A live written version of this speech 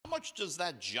much does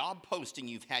that job posting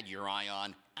you've had your eye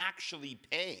on actually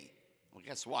pay? Well,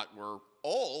 guess what? We're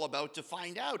all about to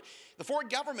find out. The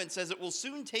Ford government says it will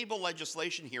soon table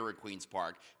legislation here at Queen's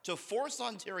Park to force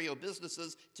Ontario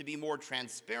businesses to be more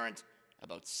transparent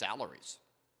about salaries.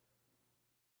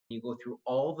 You go through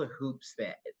all the hoops,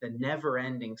 the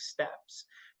never-ending steps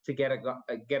to get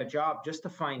a job, just to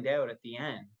find out at the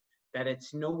end that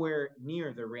it's nowhere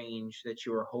near the range that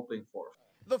you were hoping for.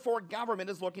 The Ford government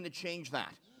is looking to change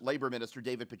that. Labor Minister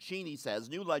David Piccini says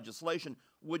new legislation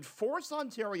would force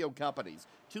Ontario companies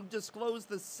to disclose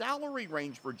the salary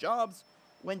range for jobs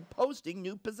when posting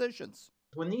new positions.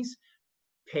 When these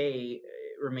pay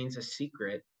remains a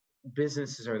secret,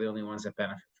 businesses are the only ones that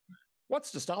benefit.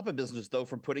 What's to stop a business, though,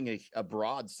 from putting a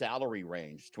broad salary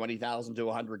range, 20,000 to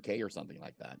 100K or something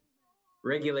like that?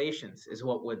 Regulations is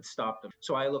what would stop them.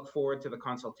 So I look forward to the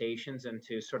consultations and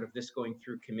to sort of this going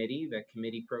through the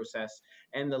committee process,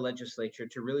 and the legislature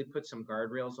to really put some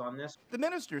guardrails on this. The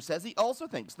minister says he also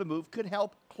thinks the move could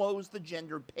help close the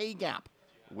gender pay gap.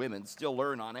 Women still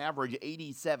earn on average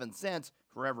 87 cents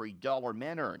for every dollar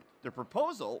men earn. The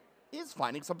proposal is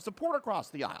finding some support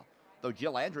across the aisle, though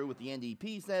Jill Andrew with the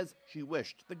NDP says she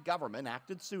wished the government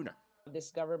acted sooner.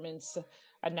 This government's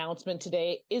announcement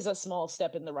today is a small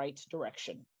step in the right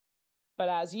direction. But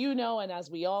as you know, and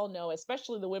as we all know,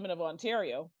 especially the women of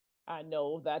Ontario,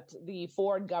 know that the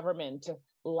Ford government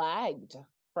lagged,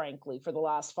 frankly, for the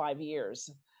last 5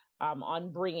 years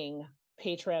on bringing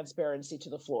pay transparency to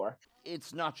the floor.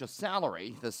 It's not just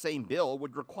salary. The same bill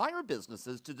would require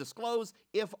businesses to disclose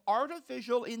if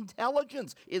artificial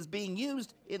intelligence is being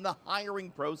used in the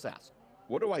hiring process.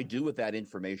 What do I do with that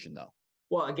information, though?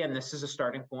 Well, again, this is a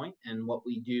starting point, and what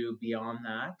we do beyond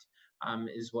that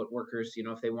is what workers,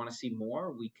 if they want to see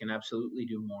more, we can absolutely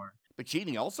do more.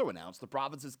 Piccini also announced the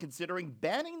province is considering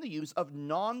banning the use of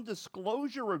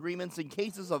non-disclosure agreements in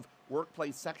cases of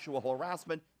workplace sexual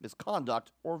harassment,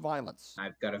 misconduct, or violence.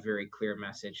 I've got a very clear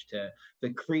message to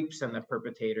the creeps and the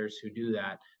perpetrators who do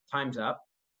that. Time's up,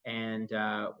 and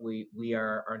we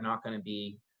are not going to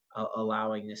be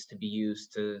allowing this to be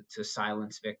used to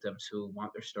silence victims who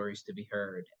want their stories to be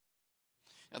heard.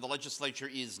 Now, the legislature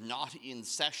is not in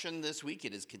session this week.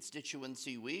 It is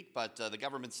constituency week, but the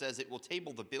government says it will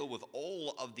table the bill with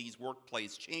all of these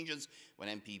workplace changes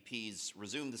when MPPs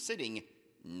resume the sitting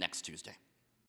next Tuesday.